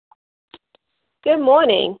Good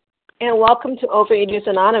morning, and welcome to Overeaters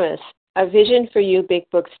Anonymous, a Vision for You Big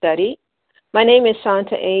Book study. My name is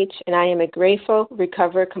Santa H., and I am a grateful,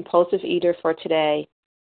 recovered, compulsive eater for today.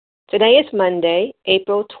 Today is Monday,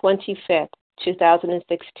 April 25th,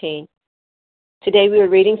 2016. Today we are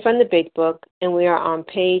reading from the Big Book, and we are on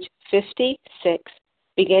page 56,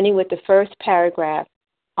 beginning with the first paragraph,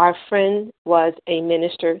 Our Friend Was a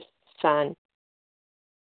Minister's Son.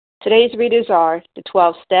 Today's readers are the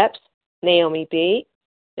 12 Steps, Naomi B.,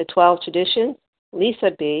 the 12 Traditions,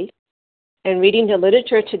 Lisa B., and reading the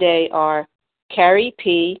literature today are Carrie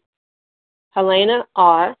P., Helena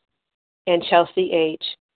R., and Chelsea H.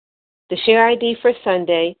 The share ID for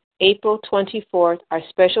Sunday, April 24th, our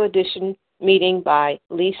special edition meeting by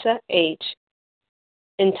Lisa H.,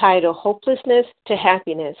 entitled Hopelessness to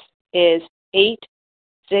Happiness, is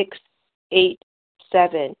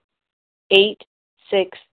 8687.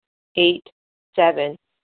 8687.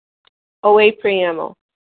 OA Preamble.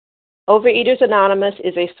 Overeaters Anonymous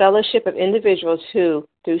is a fellowship of individuals who,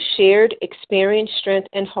 through shared experience, strength,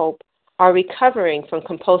 and hope, are recovering from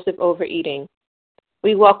compulsive overeating.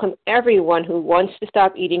 We welcome everyone who wants to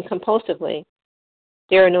stop eating compulsively.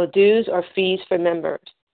 There are no dues or fees for members.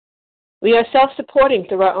 We are self-supporting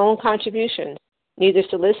through our own contributions, neither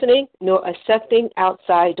soliciting nor accepting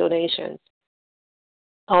outside donations.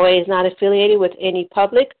 OA is not affiliated with any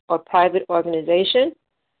public or private organization,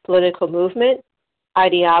 political movement,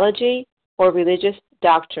 ideology, or religious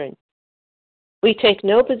doctrine. We take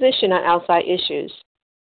no position on outside issues.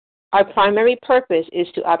 Our primary purpose is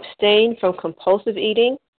to abstain from compulsive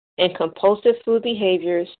eating and compulsive food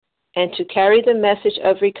behaviors and to carry the message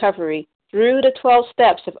of recovery through the 12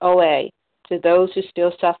 steps of OA to those who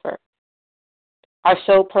still suffer. Our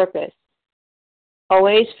sole purpose.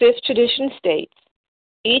 OA's fifth tradition states,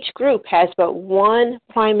 each group has but one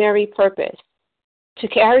primary purpose, to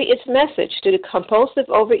carry its message to the compulsive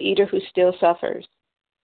overeater who still suffers.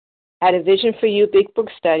 At a Vision for You Big Book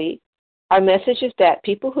study, our message is that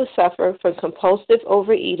people who suffer from compulsive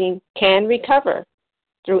overeating can recover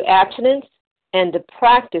through abstinence and the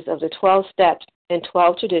practice of the 12 steps and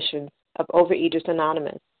 12 traditions of Overeaters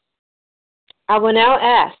Anonymous. I will now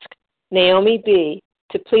ask Naomi B.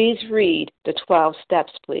 to please read the 12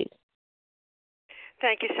 steps, please.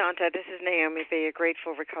 Thank you, Santa. This is Naomi B., a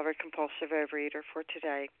grateful, recovered, compulsive overeater for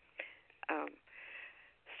today.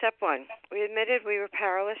 Step 1. We admitted we were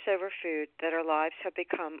powerless over food, that our lives had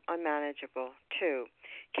become unmanageable. 2.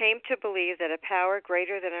 Came to believe that a power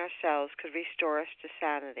greater than ourselves could restore us to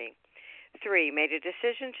sanity. 3. Made a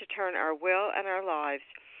decision to turn our will and our lives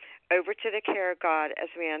over to the care of God as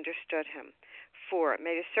we understood Him. 4.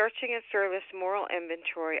 Made a searching and fearless moral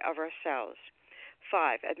inventory of ourselves.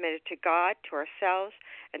 5. Admitted to God, to ourselves,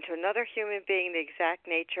 and to another human being the exact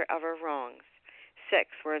nature of our wrongs. 6.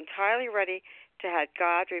 We're entirely ready to have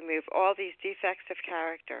God remove all these defects of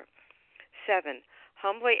character. 7.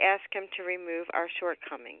 Humbly ask Him to remove our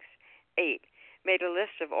shortcomings. 8. Made a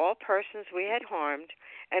list of all persons we had harmed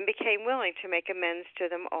and became willing to make amends to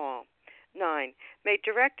them all. 9. Made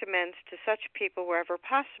direct amends to such people wherever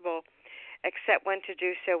possible, except when to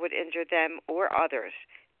do so would injure them or others.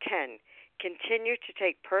 10. Continued to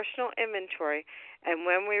take personal inventory, and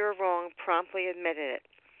when we were wrong, promptly admitted it.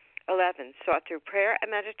 11. Sought through prayer and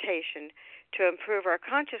meditation to improve our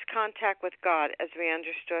conscious contact with God as we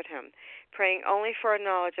understood Him, praying only for a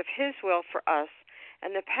knowledge of His will for us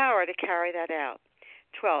and the power to carry that out.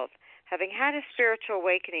 12. Having had a spiritual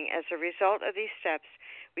awakening as a result of these steps,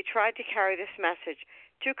 we tried to carry this message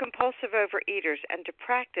to compulsive overeaters and to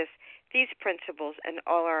practice these principles in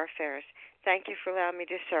all our affairs. Thank you for allowing me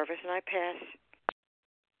to service, and I pass.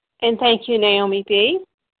 And thank you, Naomi B.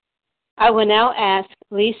 I will now ask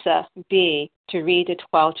Lisa B. to read the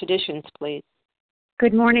 12 traditions, please.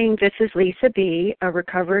 Good morning. This is Lisa B., a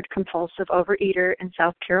recovered compulsive overeater in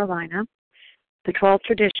South Carolina. The 12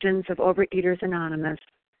 traditions of Overeaters Anonymous.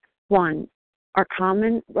 1. Our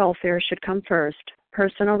common welfare should come first.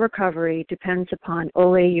 Personal recovery depends upon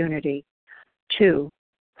OA unity. 2.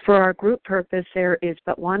 For our group purpose, there is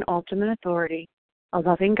but one ultimate authority, a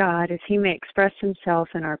loving God, as He may express Himself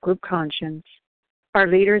in our group conscience. Our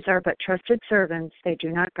leaders are but trusted servants, they do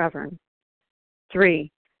not govern. 3.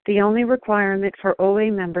 The only requirement for OA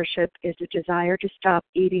membership is a desire to stop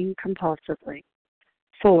eating compulsively.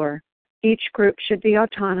 4. Each group should be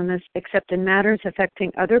autonomous except in matters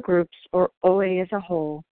affecting other groups or OA as a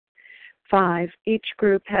whole. 5. Each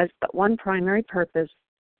group has but one primary purpose,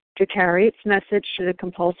 to carry its message to the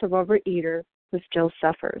compulsive overeater who still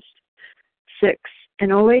suffers. 6.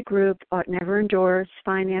 An OA group ought never endorse,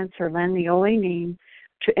 finance, or lend the OA name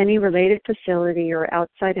to any related facility or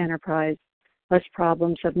outside enterprise lest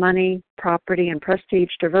problems of money, property, and prestige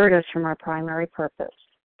divert us from our primary purpose.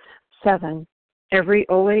 7. Every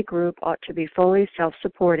OA group ought to be fully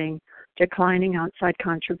self-supporting, declining outside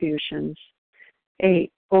contributions.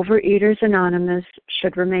 8. Overeaters Anonymous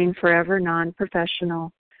should remain forever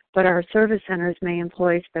non-professional, but our service centers may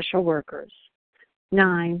employ special workers.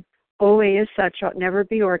 9. OA as such ought never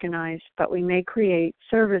be organized, but we may create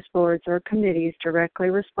service boards or committees directly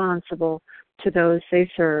responsible to those they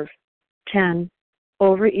serve. 10.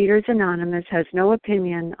 Overeaters Anonymous has no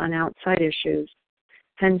opinion on outside issues.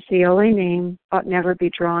 Hence, the OA name ought never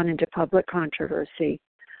be drawn into public controversy.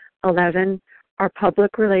 11. Our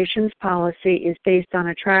public relations policy is based on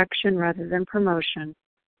attraction rather than promotion.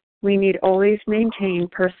 We need always maintain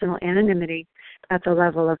personal anonymity at the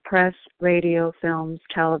level of press, radio, films,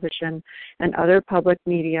 television, and other public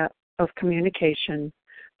media of communication.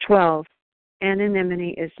 12.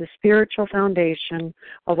 Anonymity is the spiritual foundation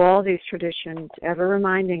of all these traditions, ever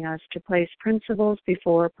reminding us to place principles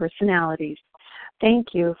before personalities. Thank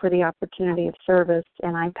you for the opportunity of service,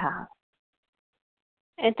 and I pass.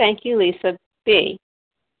 And thank you, Lisa B.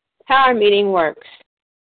 How our meeting works.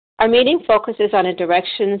 Our meeting focuses on the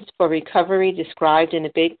directions for recovery described in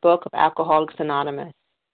the Big Book of Alcoholics Anonymous.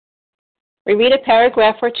 We read a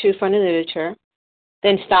paragraph or two from the literature,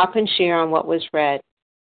 then stop and share on what was read.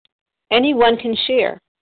 Anyone can share,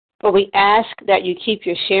 but we ask that you keep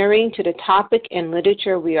your sharing to the topic and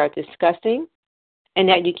literature we are discussing, and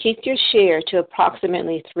that you keep your share to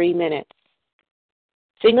approximately 3 minutes.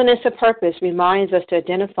 Singleness of purpose reminds us to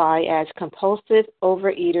identify as compulsive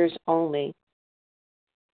overeaters only.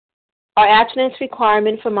 Our abstinence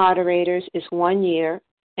requirement for moderators is 1 year,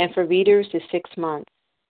 and for readers is 6 months.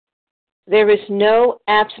 There is no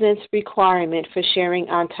abstinence requirement for sharing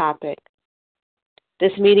on topic.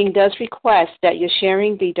 This meeting does request that your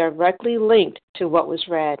sharing be directly linked to what was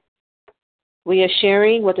read. We are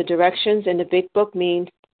sharing what the directions in the Big Book mean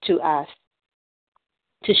to us.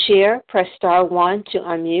 To share, press star 1 to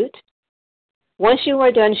unmute. Once you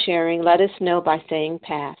are done sharing, let us know by saying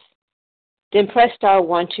pass. Then press star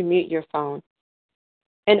 1 to mute your phone.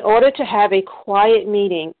 In order to have a quiet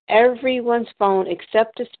meeting, everyone's phone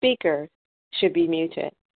except the speaker should be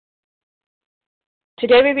muted.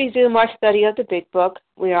 Today we resume our study of the Big Book.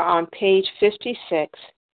 We are on page 56,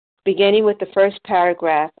 beginning with the first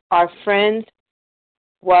paragraph. Our friend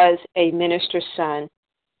was a minister's son.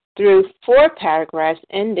 Through 4 paragraphs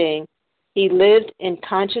ending, he lived in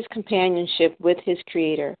conscious companionship with his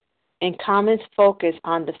Creator, and comments focus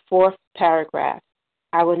on the 4th paragraph.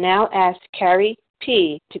 I will now ask Carrie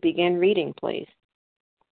P. to begin reading, please.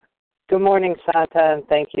 Good morning, Santa, and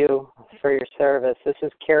thank you for your service. This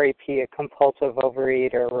is Carrie P., a compulsive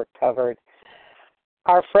overeater, recovered.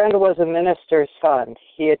 Our friend was a minister's son.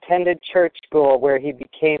 He attended church school where he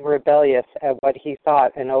became rebellious at what he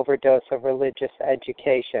thought an overdose of religious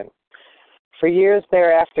education. For years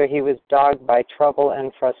thereafter, he was dogged by trouble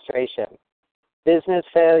and frustration. Business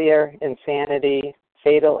failure, insanity,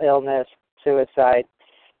 fatal illness, suicide.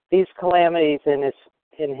 These calamities in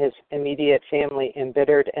his immediate family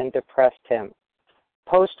embittered and depressed him.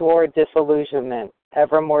 Post-war disillusionment,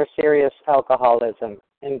 ever more serious alcoholism,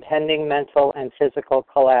 impending mental and physical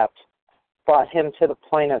collapse brought him to the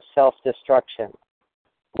point of self-destruction.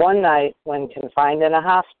 One night, when confined in a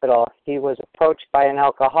hospital, he was approached by an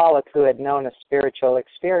alcoholic who had known a spiritual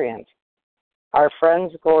experience. Our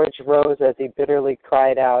friend's gorge rose as he bitterly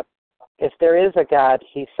cried out, "If there is a God,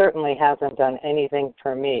 he certainly hasn't done anything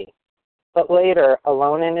for me." But later,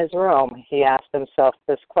 alone in his room, he asked himself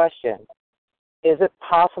this question: is it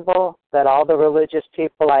possible that all the religious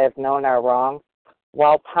people I have known are wrong?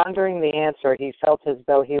 While pondering the answer, he felt as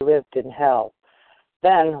though he lived in hell.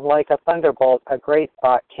 Then, like a thunderbolt, a great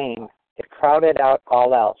thought came. It crowded out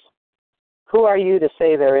all else. Who are you to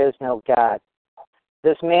say there is no God?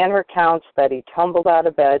 This man recounts that he tumbled out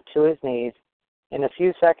of bed to his knees. In a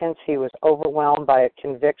few seconds, he was overwhelmed by a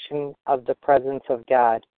conviction of the presence of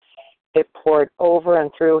God. It poured over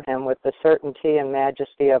and through him with the certainty and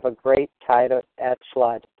majesty of a great tide at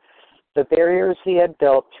flood. The barriers he had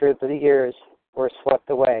built through the years were swept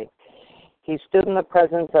away. He stood in the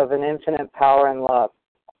presence of an infinite power and love.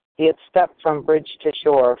 He had stepped from bridge to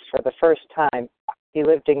shore. For the first time, he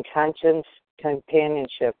lived in conscious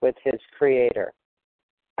companionship with his Creator.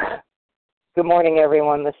 Good morning,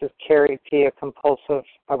 everyone. This is Carrie P., a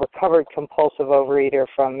recovered compulsive overeater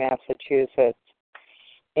from Massachusetts.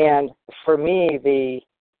 And for me, the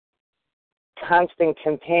constant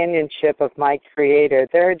companionship of my Creator,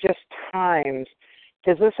 there are just times,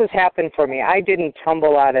 because this has happened for me. I didn't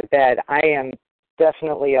tumble out of bed. I am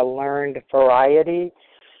definitely a learned variety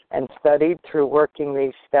and studied through working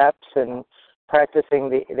these steps and practicing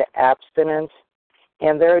the abstinence,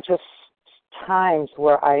 and there are just times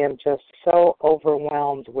where I am just so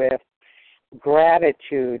overwhelmed with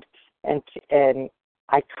gratitude, and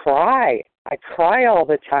I cry. I cry all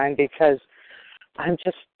the time because I'm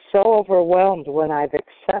just so overwhelmed when I've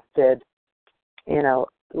accepted,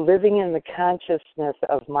 living in the consciousness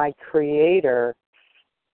of my Creator,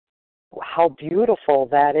 how beautiful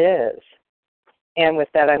that is. And with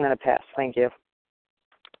that, I'm going to pass. Thank you.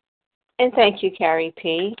 And thank you, Carrie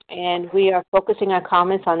P. And we are focusing our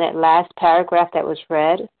comments on that last paragraph that was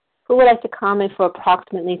read. Who would like to comment for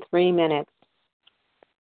approximately 3 minutes?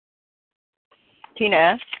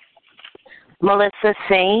 Tina. Melissa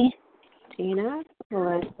C. Tina,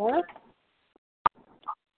 Melissa.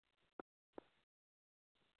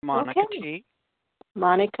 Monica Okay. T.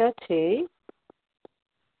 Monica T.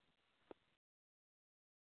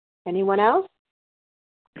 Anyone else?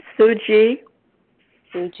 Suji.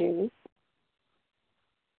 Suji.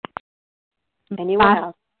 Anyone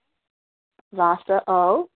else? Vasa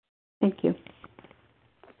O. Thank you.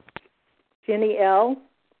 Jenny L.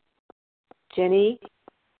 Jenny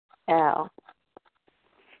L.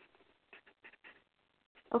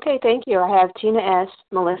 Okay, thank you. I have Tina S.,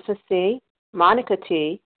 Melissa C., Monica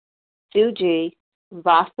T., Sue G.,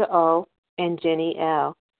 Vasa O., and Jenny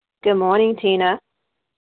L. Good morning, Tina.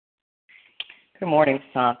 Good morning,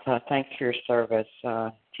 Santa. Thanks for your service.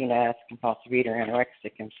 Tina S., compulsive eater,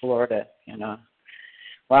 anorexic in Florida. And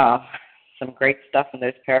wow, some great stuff in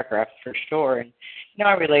those paragraphs for sure. And,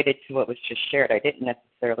 I related to what was just shared. I didn't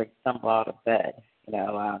necessarily stumble out of bed,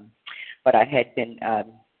 but I had been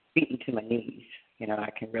beaten to my knees. I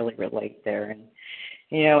can really relate there. And,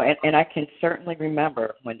 and I can certainly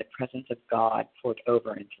remember when the presence of God poured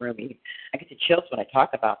over and through me. I get the chills when I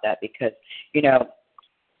talk about that because,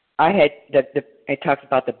 I had it talks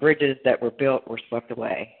about the bridges that were built were swept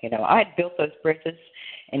away. I had built those bridges,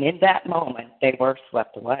 and in that moment they were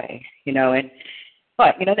swept away.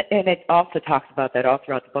 But and it also talks about that all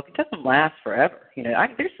throughout the book. It doesn't last forever.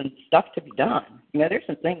 There's some stuff to be done. There's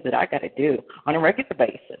some things that I got to do on a regular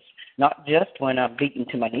basis, not just when I'm beaten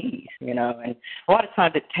to my knees. And a lot of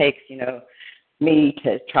times it takes me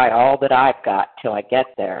to try all that I've got till I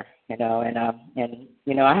get there. And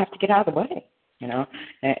I have to get out of the way.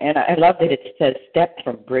 And I love that it says step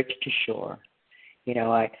from bridge to shore.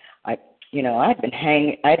 I'd been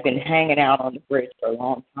hanging out on the bridge for a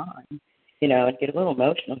long time, and get a little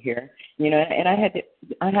emotional here, and I have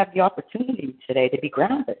the opportunity today to be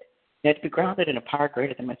grounded, to be grounded in a power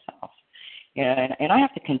greater than myself, and I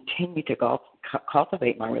have to continue to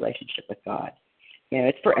cultivate my relationship with God.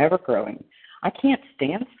 It's forever growing. I can't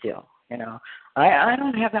stand still. I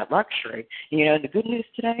don't have that luxury. The good news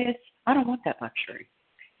today is I don't want that luxury.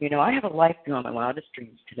 I have a life beyond my wildest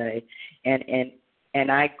dreams today, and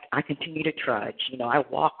I continue to trudge. I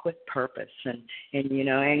walk with purpose, and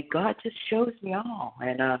God just shows me all.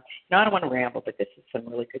 And I don't want to ramble, but this is some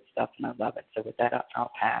really good stuff, and I love it. So with that,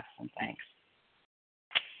 I'll pass. And thanks.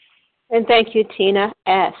 And thank you, Tina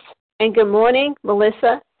S. And good morning,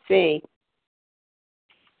 Melissa C.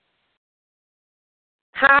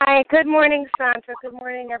 Hi, good morning, Sandra. Good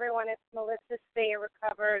morning, everyone. It's Melissa C., a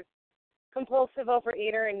recovered compulsive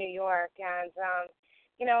overeater in New York. And,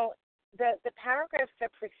 the paragraphs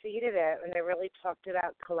that preceded it, and they really talked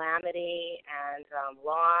about calamity and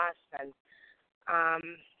loss, and,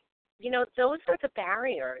 those are the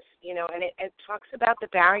barriers, and it talks about the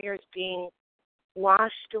barriers being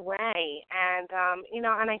washed away. And,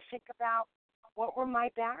 and I think about what were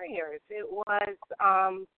my barriers. It was,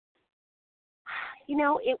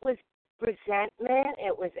 it was resentment,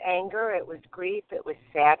 it was anger, it was grief, it was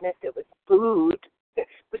sadness, it was food. It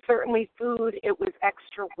was certainly food, it was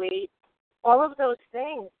extra weight. All of those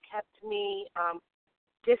things kept me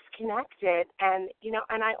disconnected, and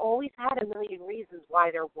and I always had a million reasons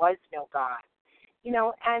why there was no God.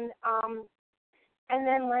 And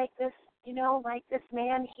then like this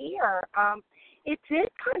man here, it did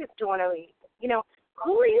kind of dawn on me,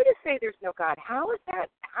 who are you to say there's no God? How's that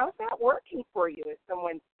working for you, as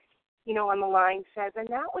someone, on the line says? And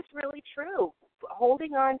that was really true.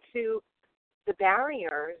 Holding on to the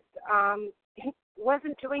barriers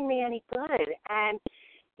wasn't doing me any good. And,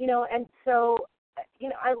 and so,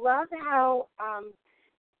 I love how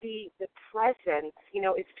the presence,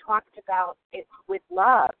 is talked about it with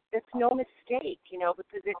love. It's no mistake,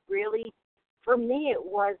 because it really, for me, it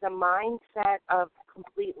was a mindset of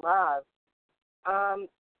complete love.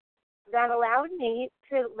 That allowed me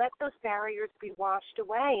to let those barriers be washed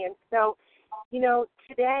away. And so,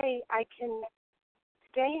 today I can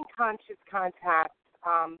stay in conscious contact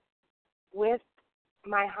with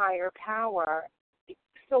my higher power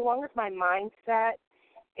so long as my mindset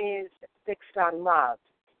is fixed on love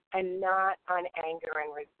and not on anger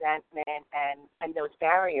and resentment and those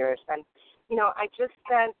barriers. And, I just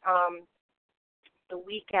spent the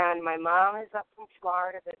weekend, my mom is up from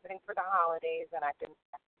Florida visiting for the holidays, and I've been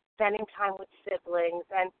spending time with siblings.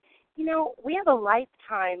 And, we have a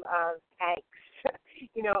lifetime of angst,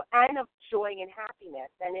 and of joy and happiness.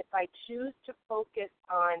 And if I choose to focus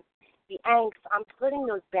on the angst, I'm putting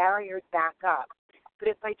those barriers back up. But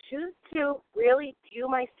if I choose to really view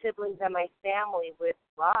my siblings and my family with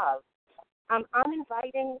love, I'm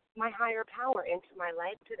inviting my higher power into my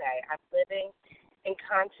life today. I'm living in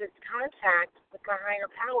conscious contact with my higher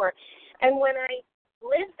power. And when I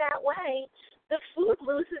live that way, the food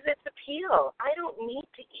loses its appeal. I don't need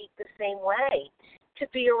to eat the same way to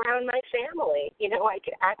be around my family. I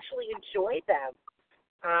can actually enjoy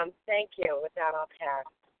them. Thank you. With that, I'll pass.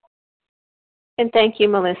 And thank you,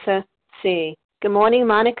 Melissa C. Good morning,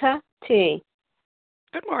 Monica T.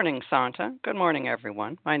 Good morning, Santa. Good morning,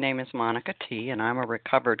 everyone. My name is Monica T., and I'm a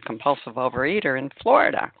recovered compulsive overeater in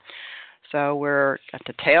Florida. So we're at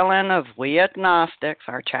the tail end of We Agnostics,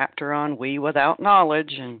 our chapter on We Without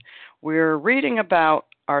Knowledge, and we're reading about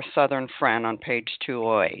our southern friend on page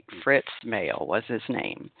 208. Fritz Mail was his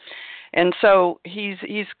name. And so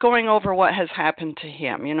he's going over what has happened to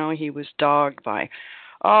him. He was dogged by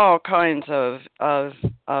all kinds of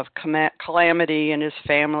calamity in his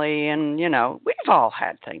family, and we've all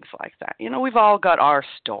had things like that. We've all got our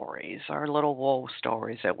stories, our little woe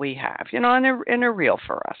stories that we have, and they're real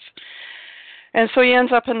for us. And so he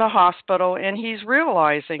ends up in the hospital, and he's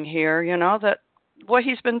realizing here, that what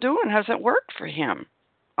he's been doing hasn't worked for him.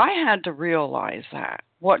 I had to realize that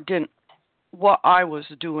what I was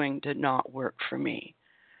doing did not work for me.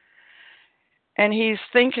 And he's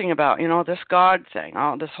thinking about, this God thing,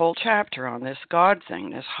 this whole chapter on this God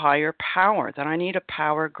thing, this higher power, that I need a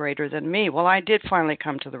power greater than me. Well, I did finally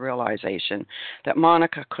come to the realization that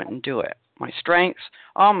Monica couldn't do it.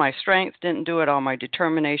 All my strength didn't do it, all my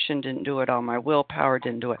determination didn't do it, all my willpower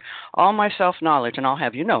didn't do it, all my self-knowledge, and I'll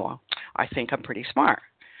have you know, I think I'm pretty smart.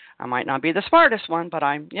 I might not be the smartest one, but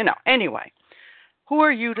I'm, Anyway, who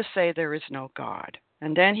are you to say there is no God?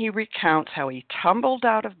 And then he recounts how he tumbled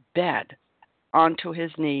out of bed onto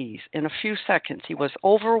his knees. In a few seconds, he was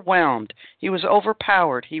overwhelmed, he was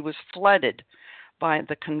overpowered, he was flooded by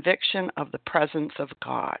the conviction of the presence of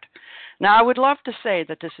God. Now, I would love to say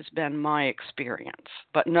that this has been my experience,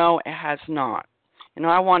 but no, it has not.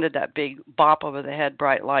 I wanted that big bop over the head,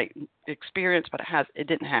 bright light experience, but it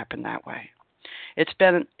didn't happen that way. It's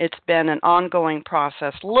been an ongoing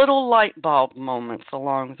process, little light bulb moments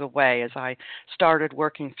along the way as I started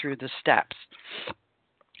working through the steps.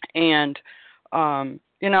 And,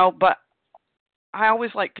 but I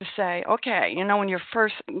always like to say, okay, when you're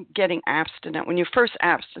first getting abstinent,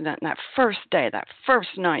 that first day, that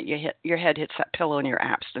first night your head hits that pillow and you're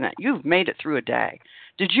abstinent, you've made it through a day.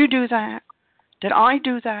 Did you do that? Did I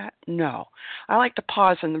do that? No. I like to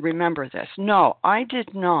pause and remember this. No, I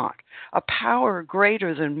did not. A power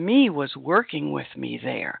greater than me was working with me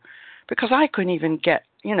there because I couldn't even get,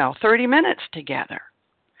 30 minutes together.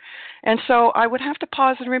 And so I would have to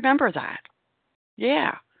pause and remember that.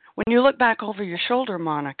 Yeah. When you look back over your shoulder,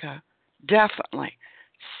 Monica, definitely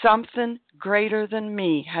something greater than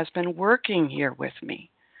me has been working here with me.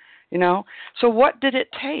 So what did it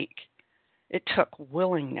take? It took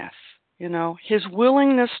willingness. His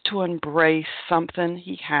willingness to embrace something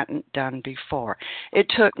he hadn't done before. It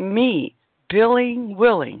took me being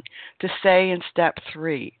willing to say in step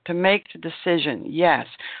 3, to make the decision, yes,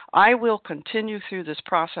 I will continue through this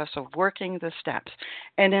process of working the steps.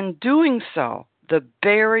 And in doing so, the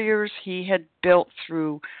barriers he had built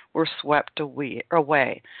through were swept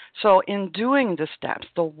away. So in doing the steps,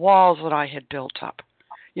 the walls that I had built up,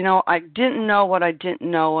 I didn't know what I didn't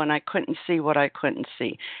know, and I couldn't see what I couldn't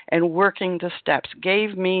see. And working the steps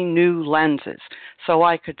gave me new lenses so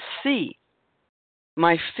I could see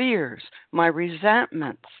my fears, my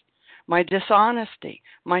resentments, my dishonesty,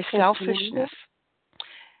 my selfishness.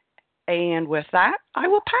 And with that, I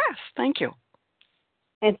will pass. Thank you.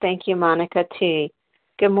 And thank you, Monica T.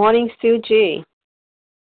 Good morning, Sue G.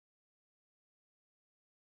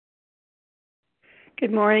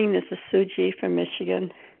 Good morning. This is Sue G. from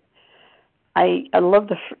Michigan. I love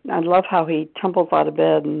how he tumbles out of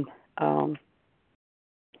bed and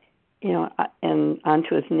and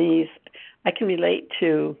onto his knees. I can relate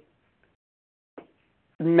to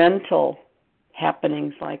mental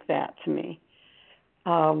happenings like that to me.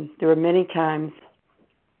 There were many times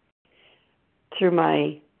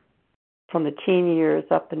from the teen years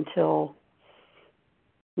up until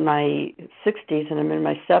my 60s, and I'm in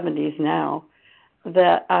my 70s now,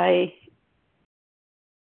 that I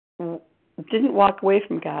didn't walk away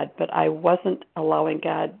from God, but I wasn't allowing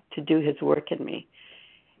God to do his work in me.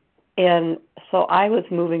 And so I was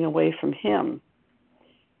moving away from him.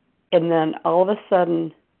 And then all of a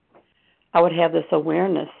sudden, I would have this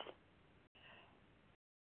awareness.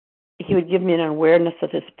 He would give me an awareness of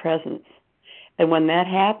his presence. And when that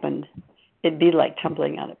happened, it'd be like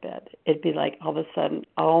tumbling out of bed. It'd be like all of a sudden,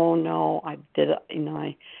 oh no, I did it.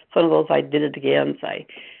 It's one of those I did it again.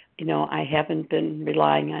 I haven't been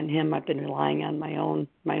relying on him. I've been relying on my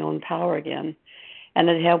own power again. And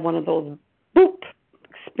I'd have one of those boop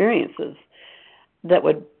experiences that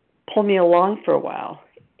would pull me along for a while.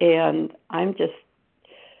 And I'm just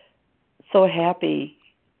so happy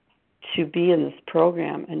to be in this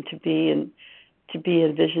program and to be in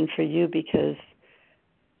Vision for You, because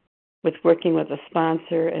with working with a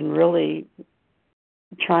sponsor and really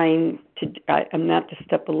trying to, I'm not to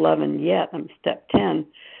step 11 yet, I'm step 10,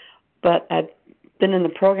 but I've been in the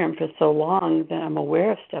program for so long that I'm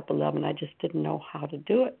aware of step 11. I just didn't know how to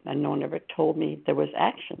do it, and no one ever told me there was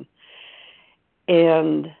action.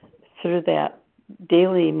 And through that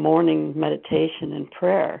daily morning meditation and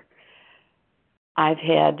prayer, I've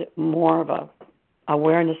had more of a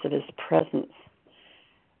awareness of his presence.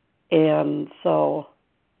 And so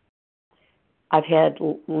I've had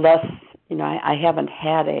less, I haven't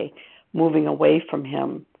had a moving away from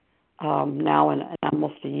him now in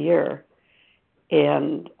almost a year.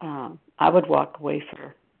 And I would walk away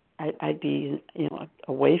I'd be,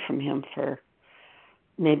 away from him for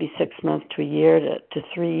maybe 6 months to a year to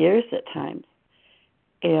 3 years at times.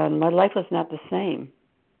 And my life was not the same.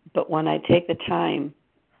 But when I take the time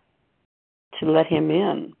to let him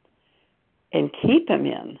in and keep him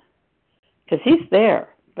in, because he's there,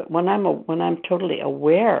 but when I'm totally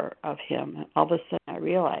aware of him, all of a sudden I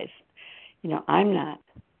realize, I'm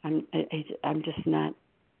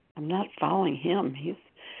not following him.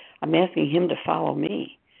 I'm asking him to follow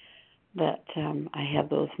me. That I have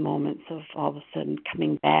those moments of all of a sudden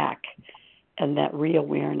coming back and that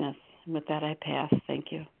reawareness. And with that, I pass.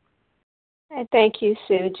 Thank you. And thank you,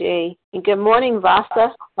 Sue G. And good morning,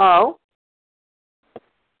 Vasa. Oh.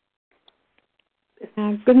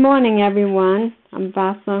 Good morning, everyone. I'm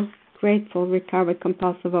Vasa, grateful, recovered,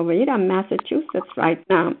 compulsive overeater. I'm in Massachusetts right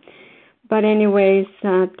now. But anyways,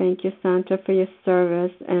 thank you, Santa, for your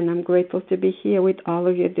service, and I'm grateful to be here with all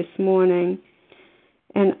of you this morning.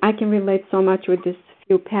 And I can relate so much with these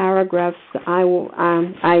few paragraphs. I was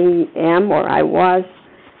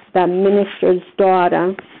the minister's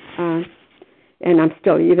daughter, and I'm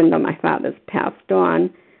still, even though my father's passed on.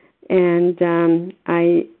 And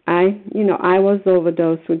I was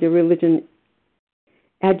overdosed with the religion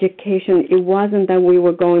education. It wasn't that we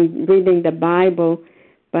were reading the Bible,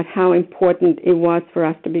 but how important it was for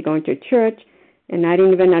us to be going to church. And I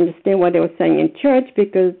didn't even understand what they were saying in church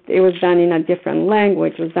because it was done in a different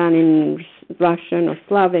language. It was done in Russian or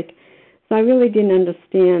Slavic. So I really didn't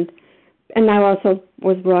understand. And I also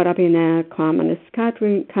was brought up in a communist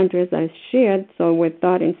country, as I shared. So we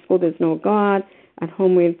thought in school there's no God. At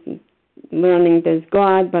home we're learning there's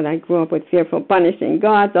God, but I grew up with fearful punishing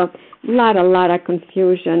God. So a lot of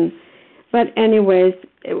confusion. But anyways,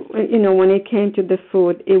 when it came to the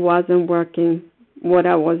food, it wasn't working what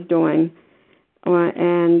I was doing.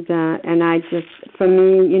 And I just, for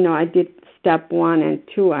me, I did step 1 and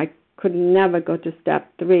 2. I could never go to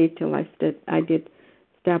step 3 till I did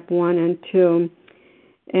step 1 and 2.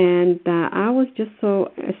 And I was just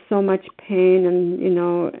so much pain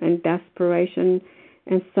and desperation.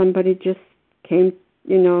 And somebody just came,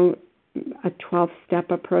 a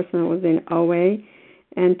 12-stepper person who was in OA,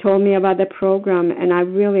 and told me about the program. And I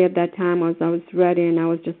really, at that time, I was ready, and I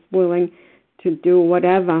was just willing to do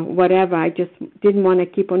whatever. I just didn't want to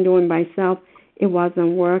keep on doing myself. It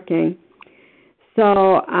wasn't working.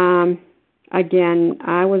 So, again,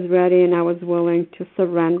 I was ready and I was willing to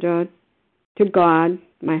surrender to God,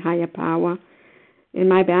 my higher power, in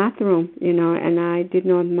my bathroom, and I did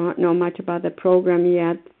not know much about the program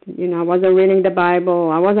yet. I wasn't reading the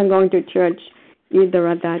Bible. I wasn't going to church either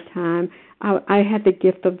at that time. I had the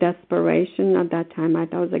gift of desperation at that time. I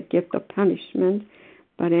thought it was a gift of punishment.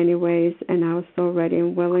 But anyways, and I was so ready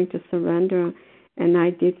and willing to surrender. And I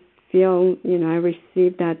did feel, I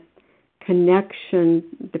received that connection,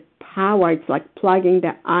 the power. It's like plugging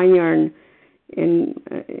the iron in,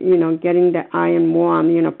 getting the iron warm,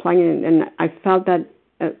 plugging it. And I felt that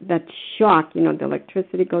shock, the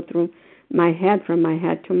electricity go through my head, from my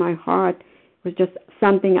head to my heart. It was just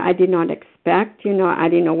something I did not expect. I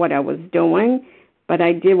didn't know what I was doing, but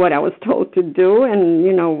I did what I was told to do. And,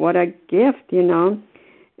 what a gift,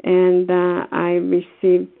 and I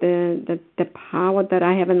received the power that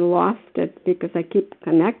I haven't lost it because I keep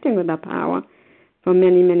connecting with the power for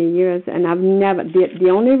many, many years. And I've never, the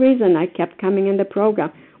only reason I kept coming in the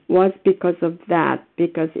program was because of that.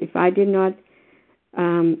 Because if I did not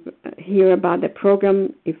hear about the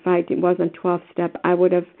program, if it wasn't 12-step, I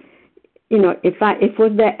would have, if it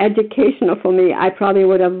was the educational for me, I probably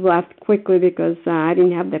would have left quickly because I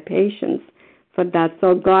didn't have the patience for that.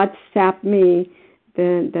 So God sapped me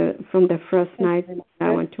from the first night I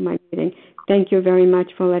went to my meeting. Thank you very much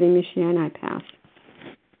for letting me share, and I pass.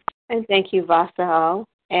 And thank you, Vasahal.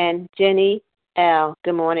 And Jenny L.,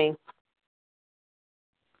 good morning.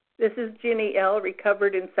 This is Ginny L.,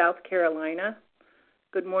 recovered in South Carolina.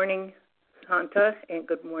 Good morning, Santa, and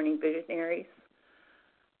good morning, visionaries.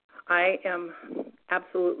 I am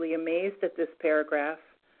absolutely amazed at this paragraph.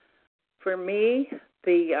 For me,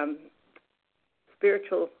 the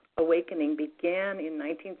spiritual awakening began in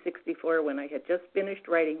 1964 when I had just finished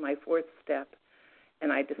writing my fourth step,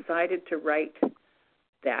 and I decided to write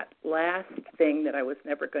that last thing that I was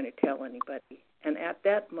never going to tell anybody. And at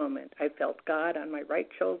that moment, I felt God on my right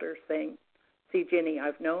shoulder saying, "See, Ginny,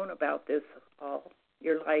 I've known about this all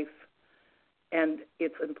your life, and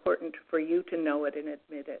it's important for you to know it and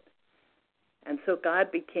admit it." And so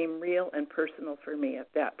God became real and personal for me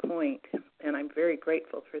at that point, and I'm very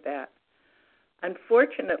grateful for that.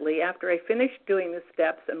 Unfortunately, after I finished doing the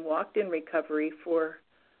steps and walked in recovery for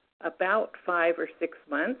about 5 or 6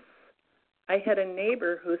 months, I had a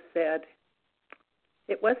neighbor who said,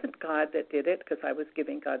 it wasn't God that did it, because I was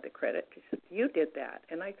giving God the credit. She said, "You did that."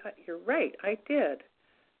 And I thought, you're right, I did.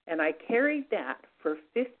 And I carried that for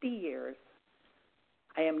 50 years.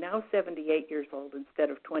 I am now 78 years old instead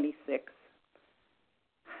of 26.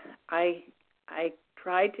 I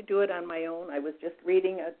tried to do it on my own. I was just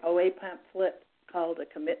reading an OA pamphlet called A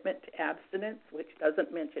Commitment to Abstinence, which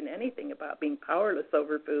doesn't mention anything about being powerless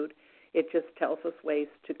over food. It just tells us ways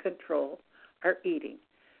to control our eating.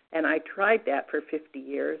 And I tried that for 50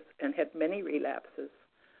 years and had many relapses.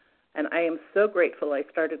 And I am so grateful I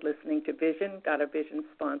started listening to Vision, got a Vision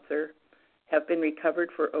sponsor, have been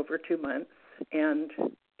recovered for over 2 months, and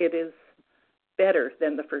it is better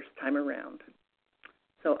than the first time around.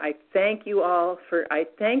 So I thank you all for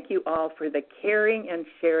the caring and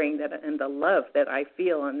sharing that and the love that I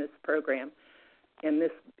feel on this program, in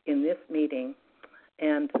this meeting.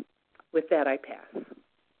 And with that, I pass.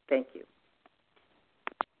 Thank you.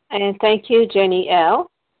 And thank you, Jenny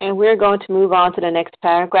L. And we're going to move on to the next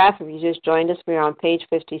paragraph. If you just joined us, we're on page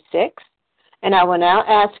 56. And I will now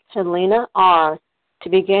ask Helena R. to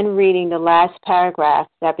begin reading the last paragraph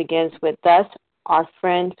that begins with, "Thus our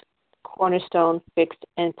friend cornerstone fixed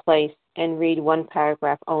in place," and read one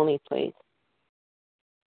paragraph only, please.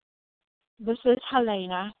 This is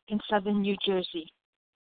Helena in southern New Jersey.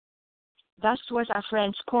 Thus was our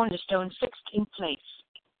friend's cornerstone fixed in place.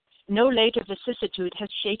 No later vicissitude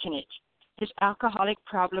has shaken it. His alcoholic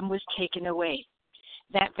problem was taken away.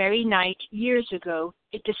 That very night, years ago,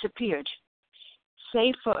 it disappeared.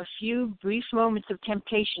 Save for a few brief moments of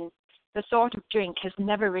temptation, the thought of drink has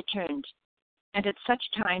never returned. And at such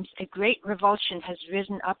times a great revulsion has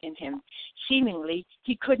risen up in him. Seemingly,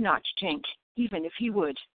 he could not drink, even if he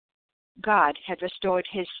would. God had restored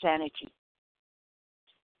his sanity.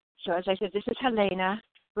 So as I said, this is Helena,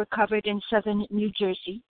 recovered in southern New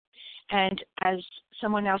Jersey. And as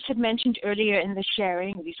someone else had mentioned earlier in the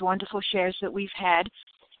sharing, these wonderful shares that we've had,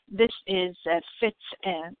 this is Fitz,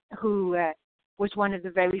 who was one of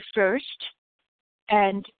the very first.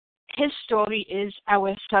 And his story is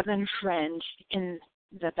our southern friend in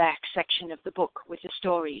the back section of the book with the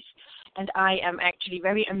stories. And I am actually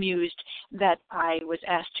very amused that I was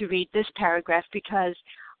asked to read this paragraph because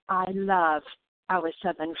I love our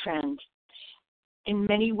southern friend. In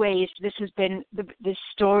many ways, this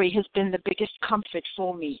story has been the biggest comfort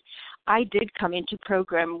for me. I did come into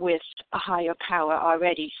program with a higher power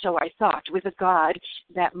already, so I thought, with a God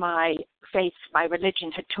that my faith, my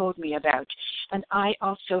religion had told me about. And I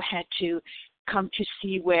also had to come to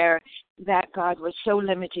see where that God was so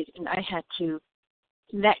limited, and I had to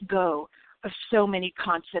let go of so many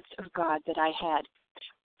concepts of God that I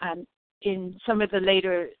had. In some of the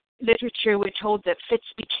later literature, we're told that Fitz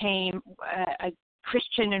became a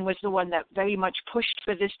Christian and was the one that very much pushed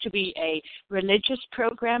for this to be a religious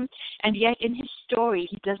program, and yet in his story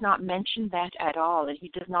he does not mention that at all, and he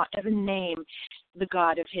does not ever name the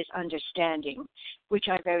God of his understanding, which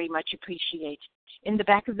I very much appreciate. In the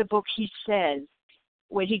back of the book he says,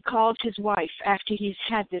 when he calls his wife after he's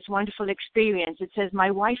had this wonderful experience, it says,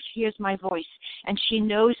 "My wife hears my voice, and she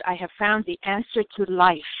knows I have found the answer to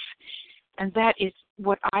life." And that is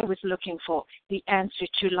what I was looking for, the answer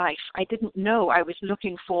to life. I didn't know I was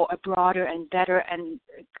looking for a broader and better and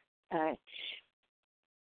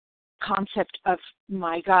concept of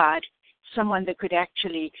my God, someone that could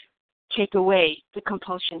actually take away the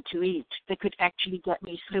compulsion to eat, that could actually get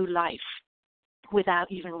me through life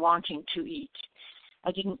without even wanting to eat.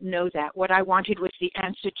 I didn't know that. What I wanted was the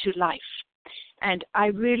answer to life. And I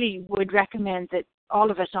really would recommend that all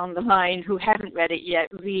of us on the line who haven't read it yet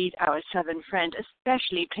read Our Southern Friend,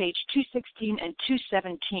 especially page 216 and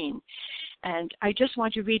 217. And I just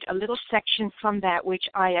want to read a little section from that which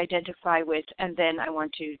I identify with, and then I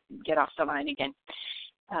want to get off the line again.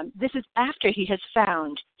 This is after he has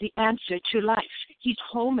found the answer to life. He's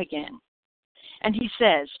home again. And he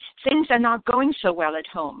says, things are not going so well at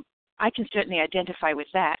home. I can certainly identify with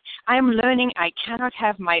that. I am learning I cannot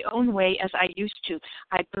have my own way as I used to.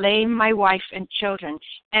 I blame my wife and children.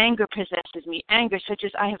 Anger possesses me, anger such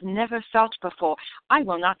as I have never felt before. I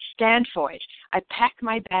will not stand for it. I pack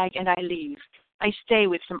my bag and I leave. I stay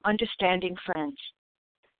with some understanding friends.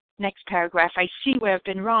 Next paragraph, I see where I've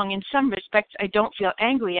been wrong. In some respects, I don't feel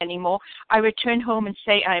angry anymore. I return home and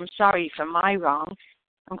say I am sorry for my wrong.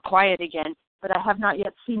 I'm quiet again. But I have not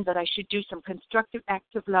yet seen that I should do some constructive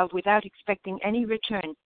acts of love without expecting any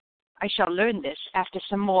return. I shall learn this after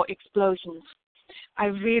some more explosions. I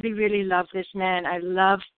really, really love this man. I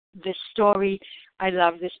love this story. I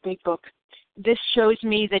love this big book. This shows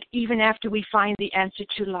me that even after we find the answer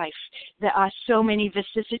to life, there are so many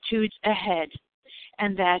vicissitudes ahead,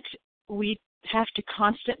 and that we have to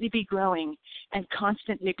constantly be growing and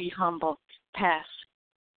constantly be humble. Pass.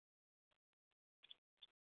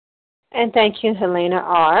 And thank you, Helena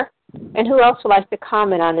R. And who else would like to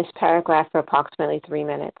comment on this paragraph for approximately 3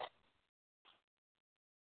 minutes?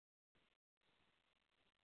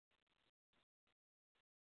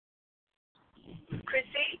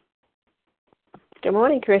 Chrissy? Good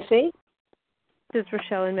morning, Chrissy. This is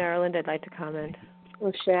Rochelle in Maryland. I'd like to comment.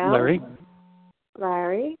 Rochelle? Larry?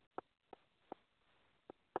 Larry?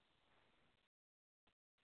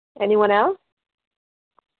 Anyone else?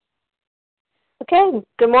 Okay.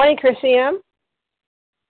 Good morning, Chrissy M.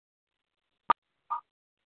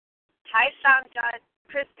 Hi, Sandra.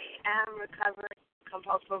 Christy M., recovered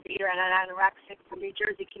compulsive eater and an anorexic from New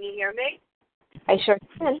Jersey. Can you hear me? I sure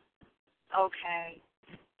can. Okay.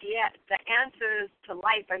 Yeah, the answers to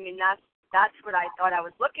life, I mean, that's what I thought I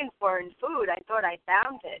was looking for in food. I thought I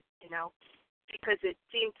found it, because it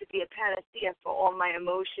seemed to be a panacea for all my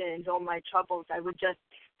emotions, all my troubles. I would just,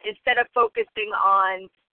 instead of focusing on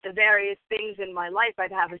the various things in my life,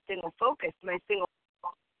 I'd have a single focus.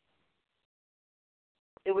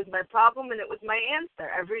 It was my problem and it was my answer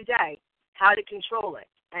every day, how to control it.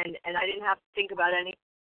 And I didn't have to think about any.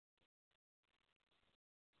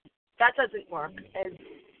 That doesn't work, as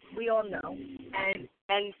we all know.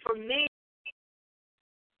 And for me,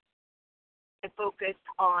 I focus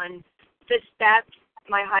on the steps,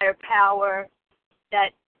 my higher power,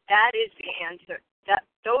 that is the answer.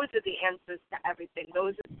 Those are the answers to everything.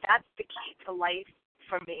 That's the key to life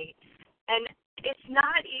for me. And it's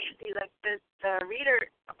not easy. Like the reader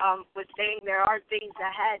was saying, there are things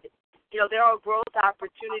ahead. There are growth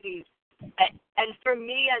opportunities. And for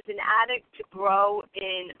me as an addict to grow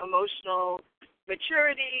in emotional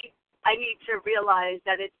maturity, I need to realize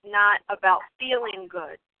that it's not about feeling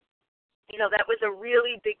good. That was a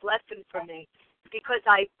really big lesson for me, because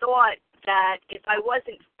I thought that if I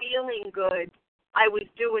wasn't feeling good, I was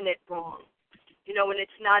doing it wrong. And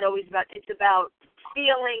it's not always about, it's about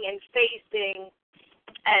feeling and facing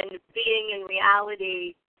and being in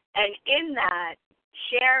reality, and in that,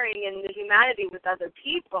 sharing in the humanity with other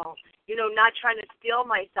people, not trying to steel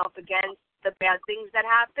myself against the bad things that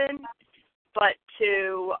happen, but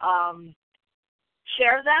to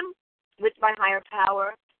share them with my higher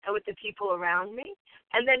power and with the people around me,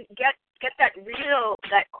 and then get that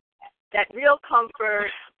real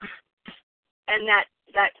comfort and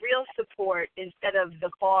that real support instead of the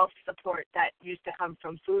false support that used to come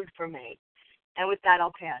from food for me. And with that,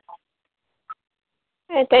 I'll pass.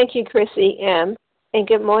 And thank you, Chrissy M. And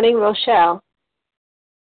good morning, Rochelle.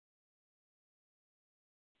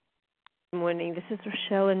 Good morning. This is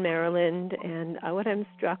Rochelle in Maryland, and what I'm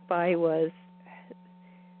struck by was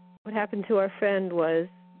what happened to our friend was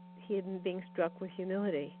he had been being struck with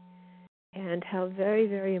humility, and how very,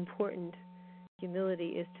 very important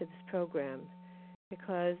humility is to this program,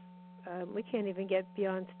 because we can't even get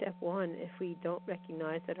beyond step one if we don't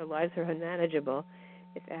recognize that our lives are unmanageable,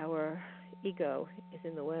 if our ego is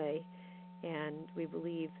in the way, and we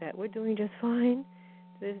believe that we're doing just fine.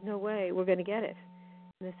 There's no way we're going to get it.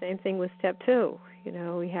 And the same thing with step two.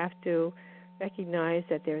 We have to recognize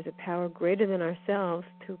that there is a power greater than ourselves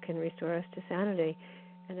who can restore us to sanity.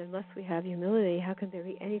 And unless we have humility, how can there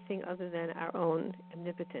be anything other than our own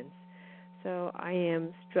omnipotence? So I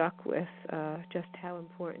am struck with just how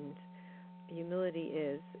important humility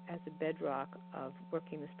is as a bedrock of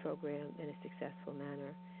working this program in a successful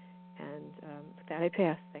manner. And with that, I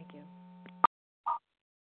pass. Thank you.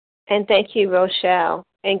 And thank you, Rochelle.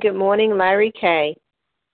 And good morning, Larry K.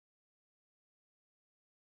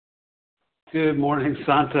 Good morning,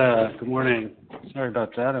 Santa. Good morning. Sorry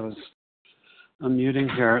about that. I was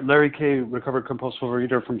unmuting here. Larry K., recovered compulsive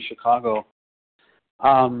overeater from Chicago.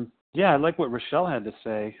 Yeah, I like what Rochelle had to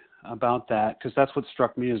say about that, because that's what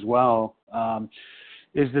struck me as well,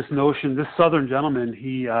 is this notion, this Southern gentleman,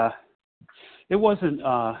 it wasn't,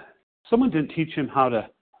 someone didn't teach him how to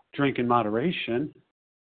drink in moderation,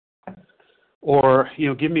 or,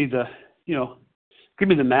 give me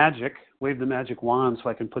the magic, wave the magic wand so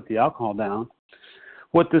I can put the alcohol down.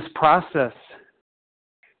 What this process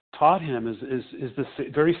taught him is the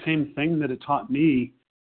very same thing that it taught me,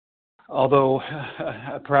 although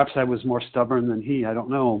perhaps I was more stubborn than he, I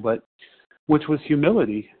don't know, but which was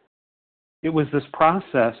humility. It was this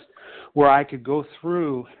process where I could go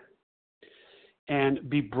through and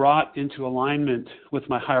be brought into alignment with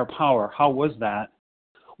my higher power. How was that?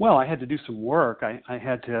 Well, I had to do some work. I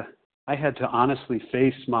had to honestly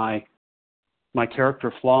face my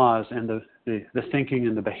character flaws and the thinking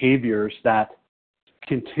and the behaviors that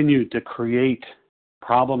continued to create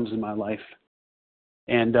problems in my life.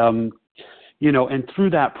 And and through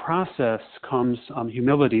that process comes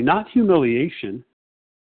humility, not humiliation.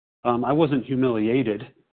 I wasn't humiliated,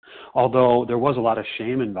 although there was a lot of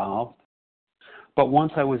shame involved. But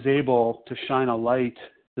once I was able to shine a light,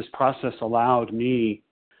 this process allowed me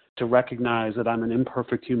to recognize that I'm an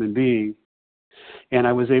imperfect human being. And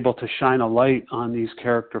I was able to shine a light on these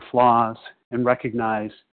character flaws and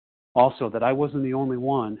recognize also that I wasn't the only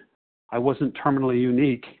one. I wasn't terminally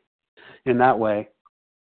unique in that way.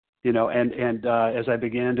 And as I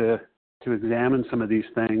began to examine some of these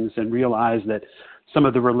things and realize that some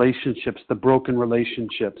of the relationships, the broken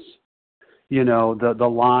relationships, the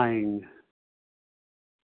lying,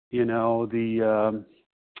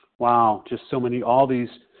 just so many, all these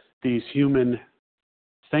human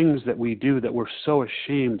things that we do that we're so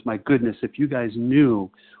ashamed. My goodness, if you guys knew,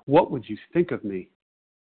 what would you think of me?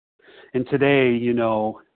 And today,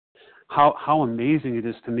 how amazing it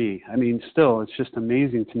is to me. I mean, still, it's just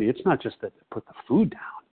amazing to me. It's not just that I put the food down.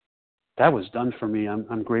 That was done for me.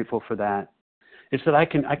 I'm grateful for that. It's that I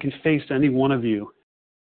can face any one of you,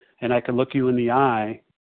 and I can look you in the eye,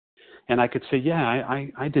 and I could say, yeah,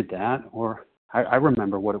 I did that, or I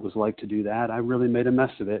remember what it was like to do that. I really made a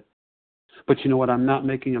mess of it. But you know what? I'm not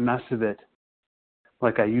making a mess of it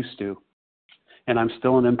like I used to. And I'm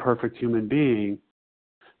still an imperfect human being,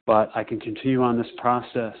 but I can continue on this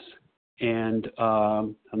process. And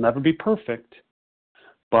I'll never be perfect,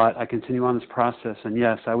 but I continue on this process. And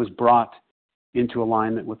yes, I was brought into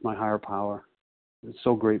alignment with my higher power. I'm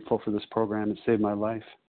so grateful for this program. It saved my life.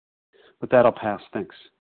 With that, I'll pass. Thanks.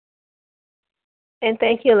 And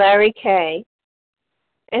thank you, Larry K.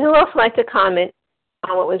 And who else would like to comment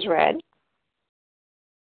on what was read?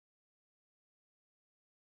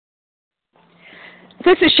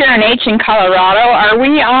 This is Sharon H. in Colorado. Are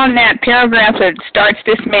we on that paragraph that starts,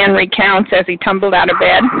 "This man recounts as he tumbled out of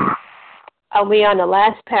bed"? Are we on the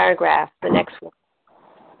last paragraph, the next one?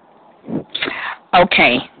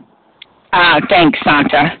 Okay. Thanks,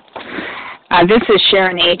 Santa. This is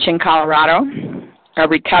Sharon H. in Colorado, a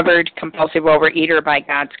recovered compulsive overeater by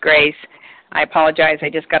God's grace. I apologize, I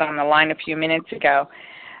just got on the line a few minutes ago.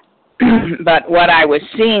 But what I was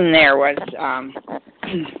seeing there was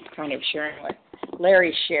kind of sharing what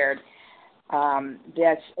Larry shared,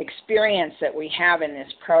 this experience that we have in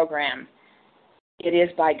this program. It is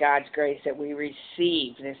by God's grace that we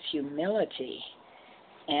receive this humility.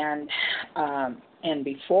 And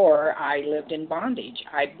before, I lived in bondage.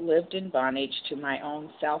 I lived in bondage to my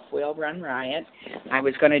own self-will run riot. I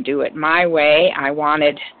was going to do it my way. I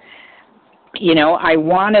wanted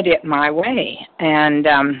it my way. And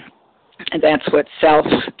that's what self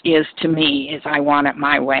is to me, is I want it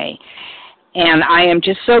my way. And I am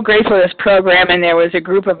just so grateful for this program, and there was a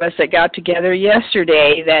group of us that got together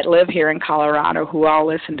yesterday that live here in Colorado who all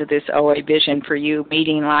listened to this OA Vision for You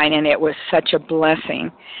meeting line, and it was such a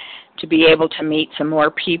blessing to be able to meet some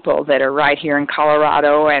more people that are right here in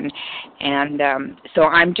Colorado. And so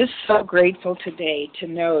I'm just so grateful today to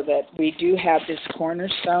know that we do have this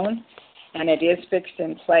cornerstone, and it is fixed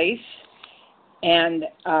in place, and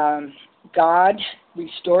God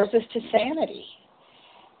restores us to sanity.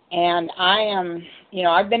 And I am,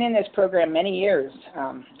 I've been in this program many years.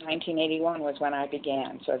 1981 was when I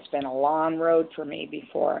began, so it's been a long road for me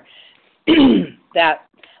before that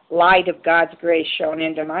light of God's grace shone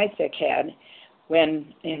into my thick head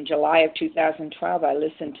when in July of 2012 I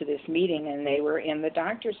listened to this meeting and they were in the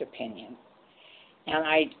doctor's opinion. And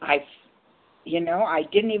I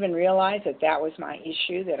didn't even realize that was my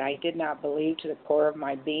issue, that I did not believe to the core of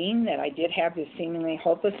my being that I did have this seemingly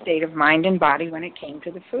hopeless state of mind and body when it came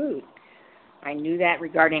to the food. I knew that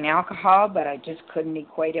regarding alcohol, but I just couldn't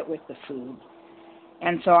equate it with the food.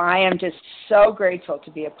 And so I am just so grateful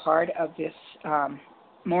to be a part of this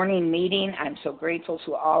morning meeting. I'm so grateful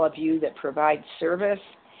to all of you that provide service,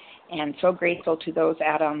 and so grateful to those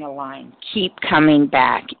out on the line. Keep coming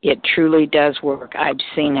back. It truly does work. I've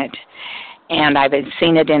seen it, and I've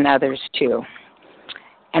seen it in others too.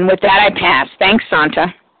 And with that, I pass. Thanks,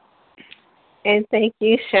 Santa. And thank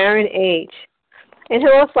you, Sharon H. And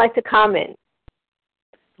who else would like to comment?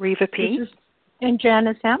 Reva P. And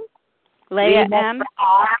Janice M. Leah M.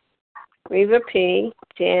 Reva P.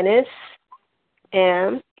 Janice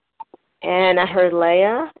M. And I heard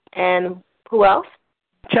Leah. And who else?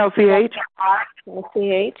 Chelsea H.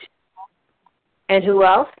 Chelsea H. And who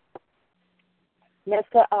else?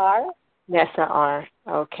 Nessa R. Nessa R.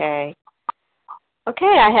 Okay. Okay,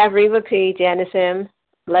 I have Reva P., Janice M.,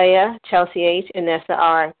 Leah, Chelsea H., and Nessa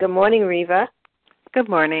R. Good morning, Reva. Good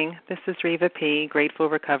morning. This is Reva P., grateful,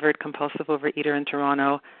 recovered, compulsive overeater in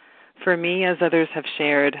Toronto. For me, as others have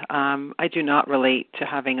shared, I do not relate to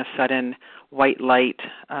having a sudden white light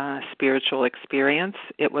spiritual experience.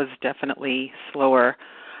 It was definitely slower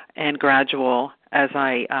and gradual as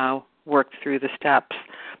I worked through the steps.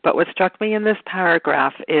 But what struck me in this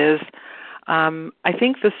paragraph is I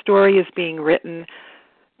think the story is being written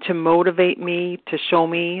to motivate me, to show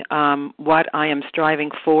me what I am striving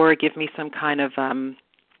for, give me some kind of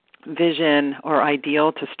vision or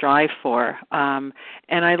ideal to strive for. And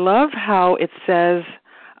I love how it says,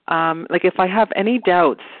 if I have any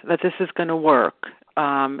doubts that this is going to work,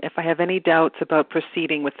 if I have any doubts about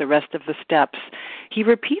proceeding with the rest of the steps, he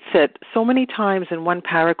repeats it so many times in one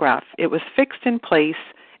paragraph. It was fixed in place,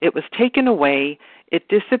 it was taken away, it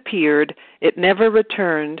disappeared, it never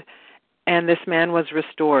returned, and this man was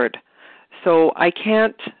restored. So I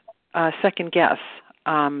can't second guess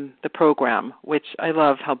the program, which I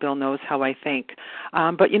love how Bill knows how I think.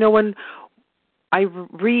 But when I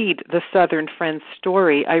read the Southern Friend's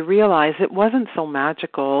story, I realize it wasn't so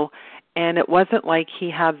magical, and it wasn't like he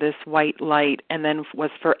had this white light and then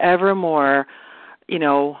was forevermore,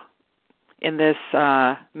 in this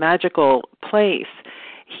magical place.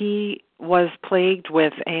 He was plagued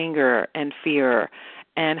with anger and fear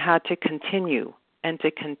and had to continue and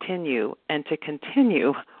to continue and to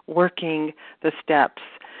continue working the steps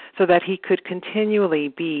so that he could continually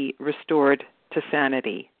be restored to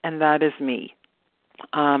sanity. And that is me.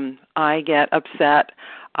 I get upset,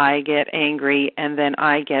 I get angry, and then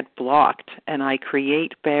I get blocked, and I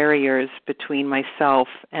create barriers between myself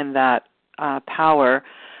and that power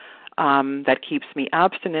that keeps me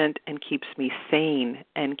abstinent and keeps me sane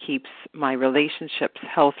and keeps my relationships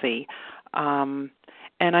healthy.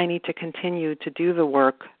 And I need to continue to do the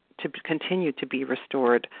work to continue to be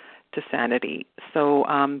restored to sanity. So,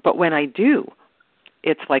 but when I do,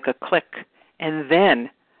 it's like a click, and then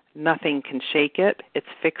nothing can shake it. It's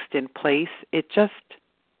fixed in place. It just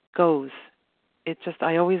goes.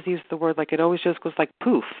 I always use the word it always just goes like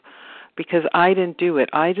poof, because I didn't do it.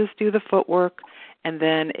 I just do the footwork, and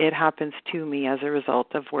then it happens to me as a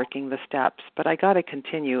result of working the steps. But I got to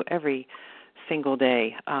continue every single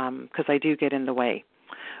day because I do get in the way.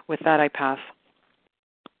 With that, I pass.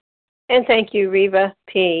 And thank you, Reva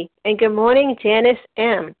P. And good morning, Janice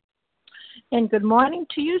M. And good morning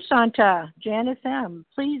to you, Santa. Janice M.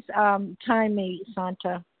 Please time me,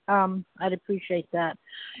 Santa. I'd appreciate that.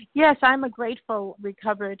 Yes, I'm a grateful,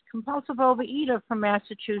 recovered, compulsive overeater from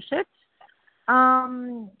Massachusetts.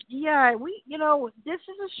 This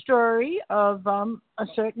is a story of a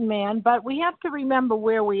certain man, but we have to remember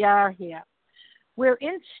where we are here. We're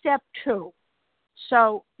in step 2.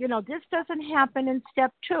 So, this doesn't happen in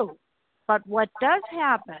step 2. But what does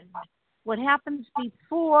happen, what happens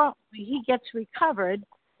before he gets recovered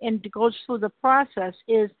and goes through the process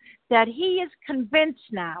is that he is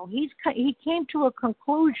convinced now, he came to a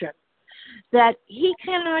conclusion that he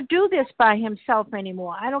cannot do this by himself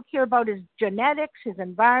anymore. I don't care about his genetics, his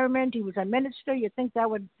environment. He was a minister. You think that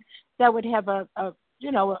would have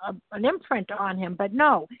an imprint on him, but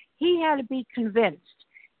no, he had to be convinced.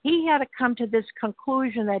 He had to come to this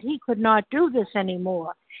conclusion that he could not do this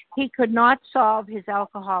anymore. He could not solve his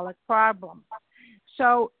alcoholic problem.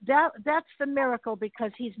 So that's the miracle,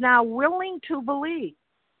 because he's now willing to believe.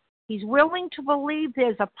 He's willing to believe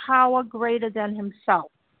there's a power greater than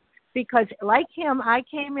himself. Because like him, I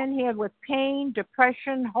came in here with pain,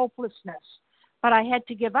 depression, hopelessness, but I had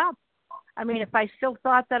to give up. I mean, if I still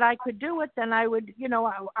thought that I could do it, then I would,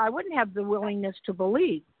 I wouldn't have the willingness to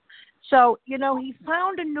believe. So, he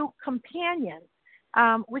found a new companion,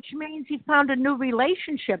 which means he found a new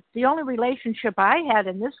relationship. The only relationship I had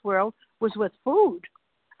in this world was with food.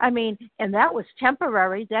 I mean, and that was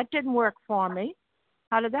temporary. That didn't work for me.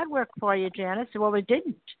 How did that work for you, Janice? Well, it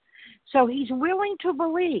didn't. So he's willing to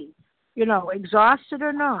believe, exhausted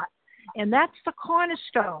or not. And that's the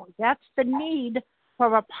cornerstone. That's the need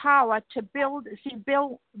for a power to build. See,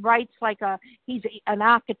 Bill writes he's an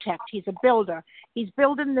architect. He's a builder. He's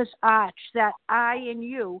building this arch that I and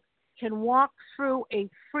you can walk through, a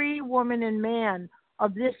free woman and man,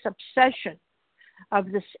 of this obsession,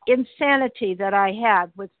 of this insanity that I have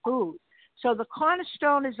with food. So the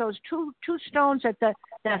cornerstone is those two stones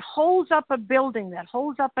that holds up a building, that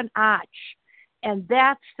holds up an arch. And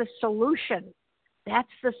that's the solution. That's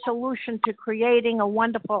the solution to creating a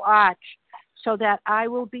wonderful arch, so that I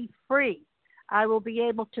will be free. I will be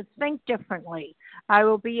able to think differently. I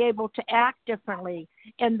will be able to act differently.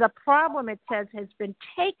 And the problem, it says, has been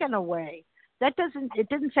taken away. It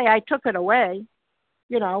didn't say I took it away,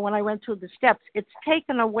 when I went through the steps. It's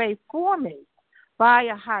taken away for me by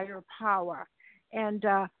a higher power. And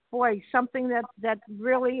something that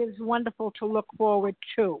really is wonderful to look forward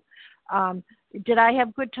to. Did I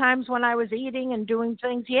have good times when I was eating and doing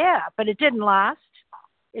things? Yeah, but it didn't last.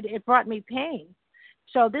 It brought me pain.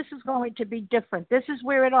 So this is going to be different. This is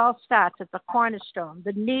where it all starts, at the cornerstone,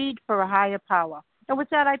 the need for a higher power. And with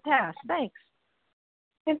that, I pass. Thanks.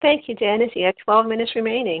 And thank you, Janice. You have 12 minutes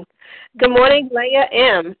remaining. Good morning, Leah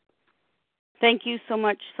M. Thank you so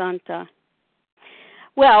much, Santa.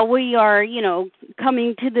 Well, we are,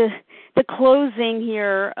 coming to the closing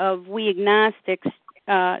here of We Agnostics,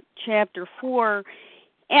 Chapter 4.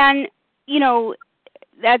 And,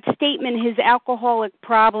 that statement, his alcoholic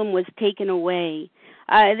problem was taken away.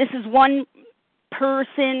 This is one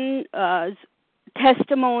person's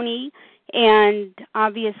testimony, and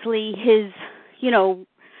obviously his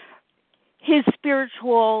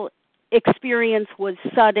spiritual experience was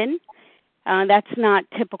sudden. That's not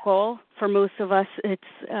typical for most of us. It's,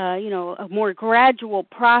 a more gradual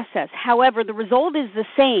process. However, the result is the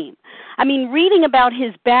same. I mean, reading about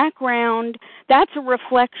his background, that's a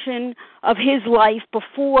reflection of his life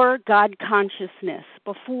before God consciousness,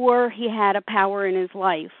 before he had a power in his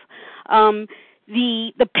life.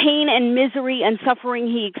 The pain and misery and suffering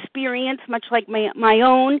he experienced, much like my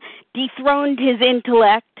own, dethroned his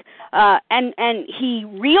intellect, and he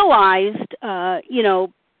realized,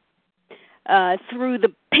 through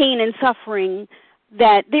the pain and suffering,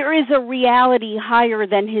 that there is a reality higher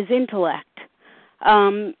than his intellect.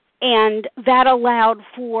 And that allowed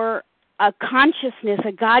for a consciousness,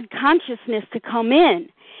 a God consciousness, to come in.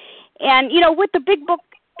 And, what the Big Book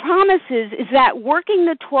promises is that working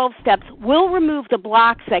the 12 steps will remove the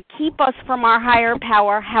blocks that keep us from our higher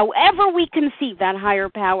power, however we conceive that higher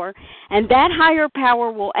power, and that higher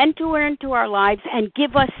power will enter into our lives and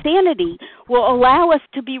give us sanity, will allow us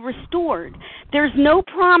to be restored. There's no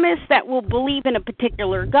promise that we'll believe in a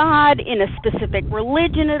particular God, in a specific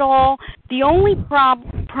religion at all. The only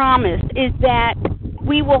promise is that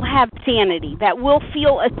we will have sanity, that we'll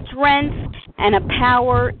feel a strength and a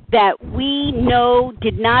power that we know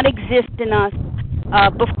did not exist in us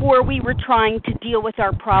before we were trying to deal with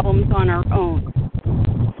our problems on our own.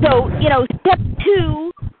 So, step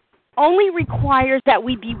 2 only requires that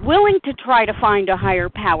we be willing to try to find a higher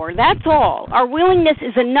power. That's all. Our willingness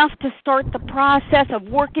is enough to start the process of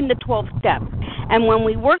working the 12 steps. And when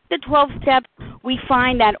we work the 12 steps, we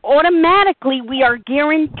find that automatically we are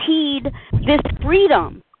guaranteed this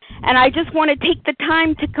freedom. And I just want to take the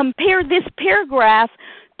time to compare this paragraph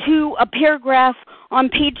to a paragraph on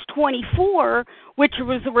page 24, which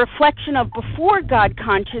was a reflection of before God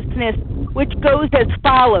consciousness, which goes as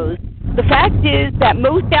follows. The fact is that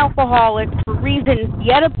most alcoholics, for reasons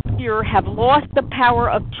yet obscure, have lost the power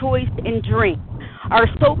of choice in drink. Our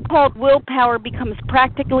so-called willpower becomes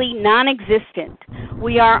practically non-existent.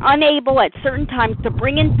 We are unable at certain times to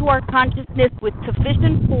bring into our consciousness with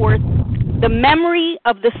sufficient force the memory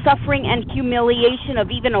of the suffering and humiliation of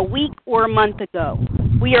even a week or a month ago.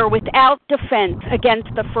 We are without defense against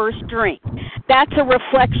the first drink. That's a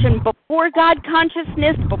reflection before God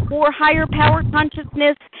consciousness, before higher power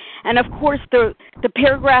consciousness, and of course the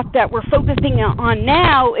paragraph that we're focusing on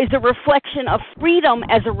now is a reflection of freedom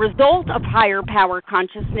as a result of higher power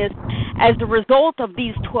consciousness, as a result of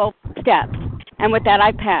these 12 steps. And with that,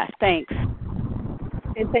 I pass. Thanks.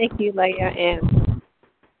 And thank you, Leah.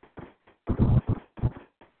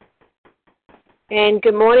 And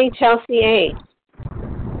good morning, Chelsea A.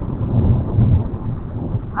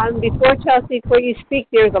 Before you speak,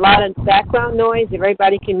 there's a lot of background noise. If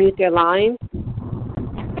everybody can mute their line.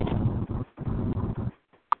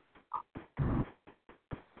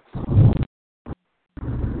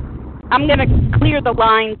 I'm going to clear the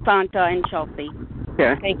line, Santa and Chelsea.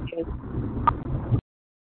 Okay. Thank you.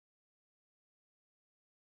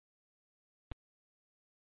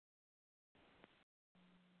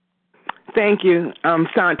 Thank you,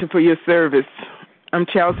 Santa, for your service. I'm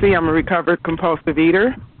Chelsea. I'm a recovered compulsive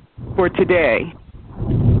eater for today.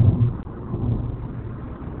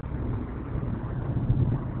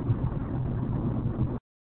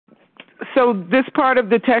 So this part of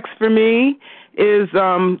the text for me is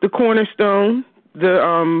the cornerstone,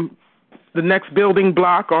 the next building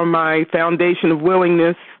block on my foundation of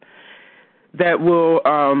willingness that will,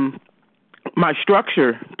 my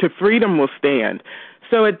structure to freedom will stand.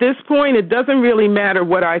 So at this point, it doesn't really matter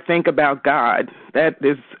what I think about God. That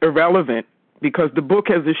is irrelevant because the book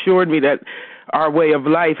has assured me that our way of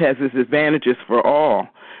life has its advantages for all.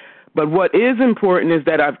 But what is important is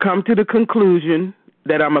that I've come to the conclusion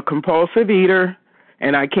that I'm a compulsive eater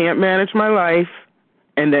and I can't manage my life,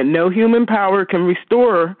 and that no human power can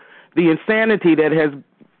restore the insanity that has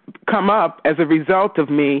come up as a result of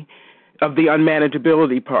me, of the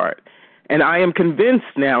unmanageability part. And I am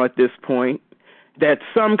convinced now at this point that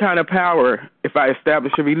some kind of power, if I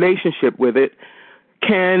establish a relationship with it,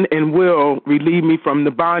 can and will relieve me from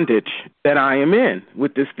the bondage that I am in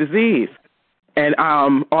with this disease. And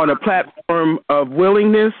on a platform of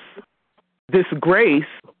willingness, this grace,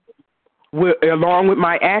 along with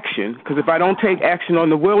my action, because if I don't take action on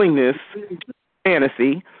the willingness,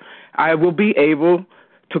 fantasy, I will be able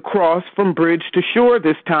to cross from bridge to shore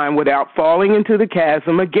this time without falling into the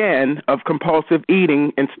chasm again of compulsive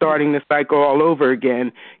eating and starting the cycle all over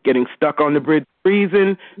again, getting stuck on the bridge of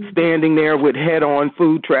reason, standing there with head-on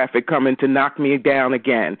food traffic coming to knock me down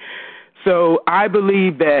again. So I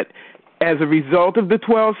believe that as a result of the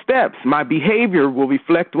 12 steps, my behavior will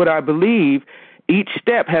reflect what I believe. Each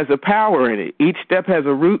step has a power in it. Each step has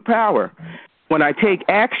a root power. When I take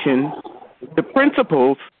action, the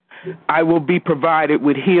principles, I will be provided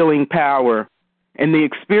with healing power. And the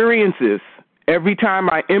experiences, every time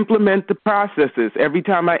I implement the processes, every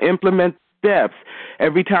time I implement steps,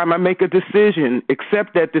 every time I make a decision,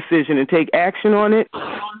 accept that decision and take action on it,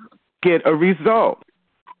 get a result.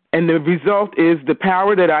 And the result is the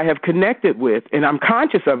power that I have connected with, and I'm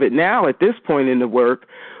conscious of it now at this point in the work,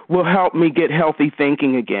 will help me get healthy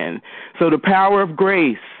thinking again. So the power of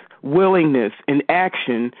grace, willingness, and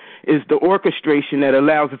action is the orchestration that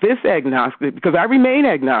allows this agnostic, because I remain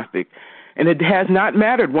agnostic, and it has not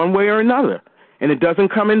mattered one way or another. And it doesn't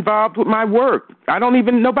come involved with my work.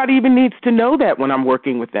 Nobody even needs to know that when I'm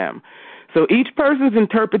working with them. So each person's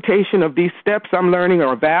interpretation of these steps I'm learning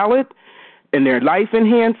are valid, and they're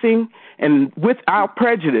life-enhancing, and without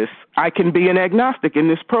prejudice, I can be an agnostic in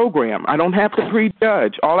this program. I don't have to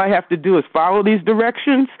prejudge. All I have to do is follow these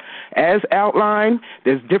directions as outlined.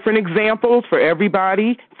 There's different examples for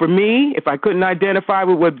everybody. For me, if I couldn't identify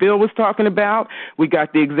with what Bill was talking about, we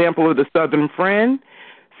got the example of the Southern Friend.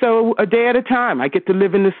 So a day at a time, I get to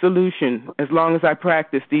live in the solution as long as I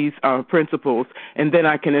practice these principles, and then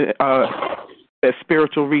I can as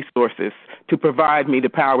spiritual resources to provide me the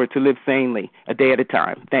power to live sanely a day at a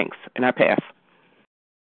time. Thanks, and I pass.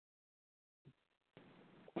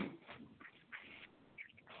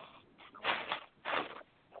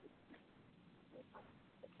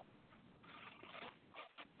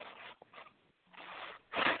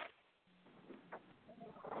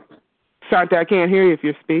 Santa, I can't hear you if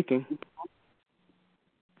you're speaking.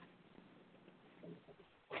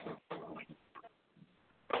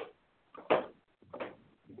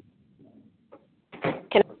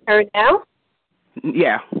 Can I hear it now?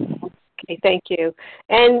 Yeah. Okay, thank you.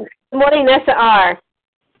 And good morning, Nessa R.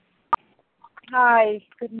 Hi,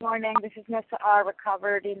 good morning. This is Nessa R.,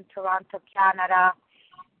 recovered in Toronto, Canada.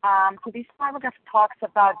 So this paragraph talks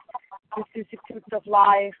about vicissitudes of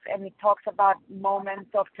life, and it talks about moments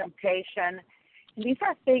of temptation. And these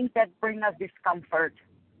are things that bring us discomfort.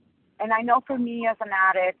 And I know for me as an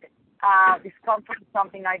addict, discomfort is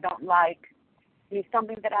something I don't like. It's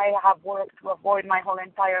something that I have worked to avoid my whole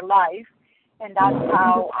entire life, and that's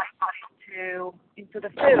how I got into the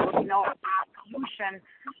food, a solution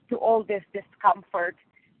to all this discomfort.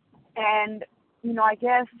 And, I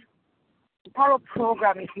guess part of the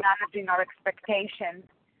program is managing our expectations,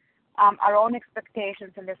 our own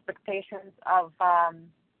expectations and the expectations of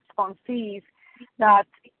sponsees, that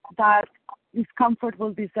discomfort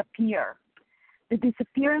will disappear. The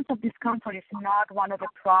disappearance of discomfort is not one of the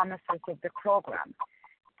promises of the program.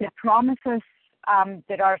 The promises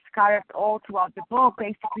that are scattered all throughout the book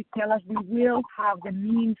basically tell us we will have the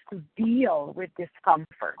means to deal with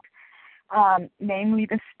discomfort, namely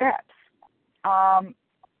the steps.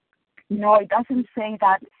 It doesn't say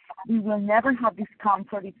that we will never have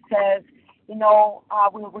discomfort. It says,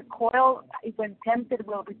 we'll recoil, if when tempted,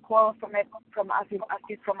 we'll recoil from it, as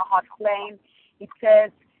if from a hot flame. It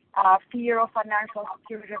says, fear of financial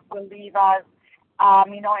security will leave us,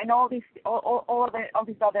 and all these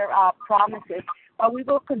other promises. But we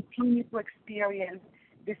will continue to experience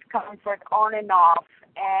discomfort on and off,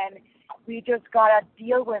 and we just gotta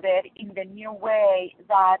deal with it in the new way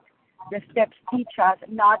that the steps teach us,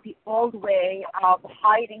 not the old way of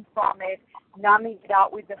hiding from it, numbing it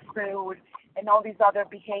out with the food, and all these other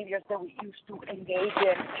behaviors that we used to engage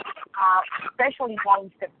in, especially now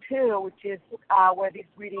in step 2, which is where this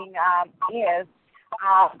reading is.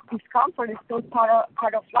 Discomfort is still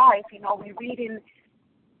part of life. We read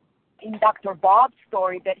in Dr. Bob's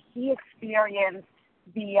story that he experienced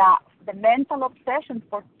the mental obsession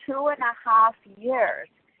for 2.5 years,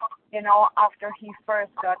 after he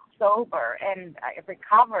first got sober and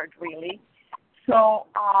recovered, really. So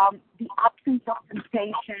the absence of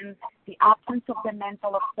sensation, the absence of the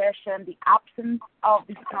mental obsession, the absence of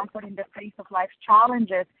discomfort in the face of life's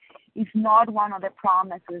challenges is not one of the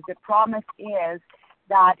promises. The promise is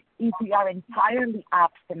that if we are entirely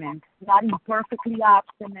abstinent, not imperfectly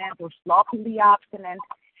abstinent or sloppily abstinent,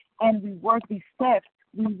 and we work these steps,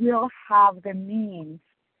 we will have the means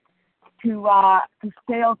to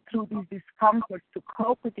sail through these discomforts, to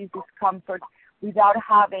cope with these discomforts without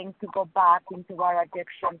having to go back into our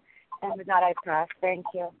addiction. And with that, I pass. Thank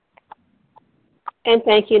you. And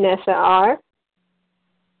thank you, Nessa R.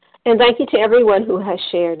 And thank you to everyone who has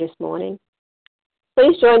shared this morning.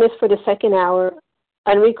 Please join us for the second hour,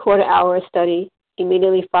 unrecorded hour of study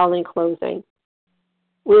immediately following closing.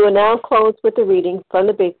 We will now close with the reading from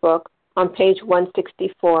the Big Book on page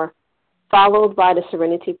 164, followed by the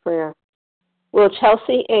Serenity Prayer. Will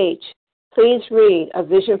Chelsea H. please read A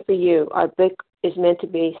Vision for You? Our book is meant to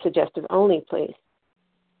be suggestive only, please.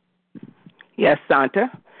 Yes, Santa.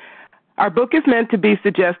 Our book is meant to be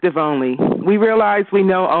suggestive only. We realize we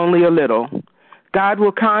know only a little. God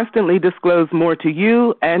will constantly disclose more to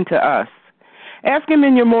you and to us. Ask Him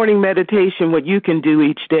in your morning meditation what you can do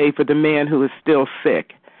each day for the man who is still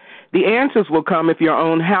sick. The answers will come if your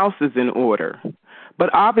own house is in order. But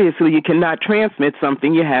obviously you cannot transmit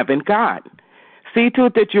something you haven't got. See to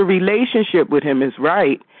it that your relationship with Him is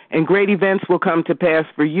right, and great events will come to pass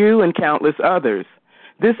for you and countless others.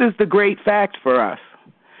 This is the great fact for us.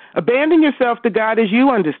 Abandon yourself to God as you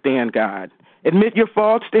understand God. Admit your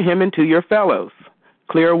faults to Him and to your fellows.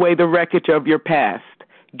 Clear away the wreckage of your past.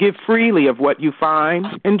 Give freely of what you find,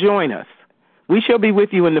 and join us. We shall be with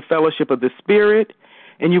you in the fellowship of the Spirit,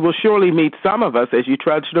 and you will surely meet some of us as you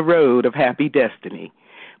trudge the road of happy destiny.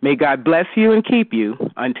 May God bless you and keep you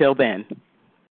until then.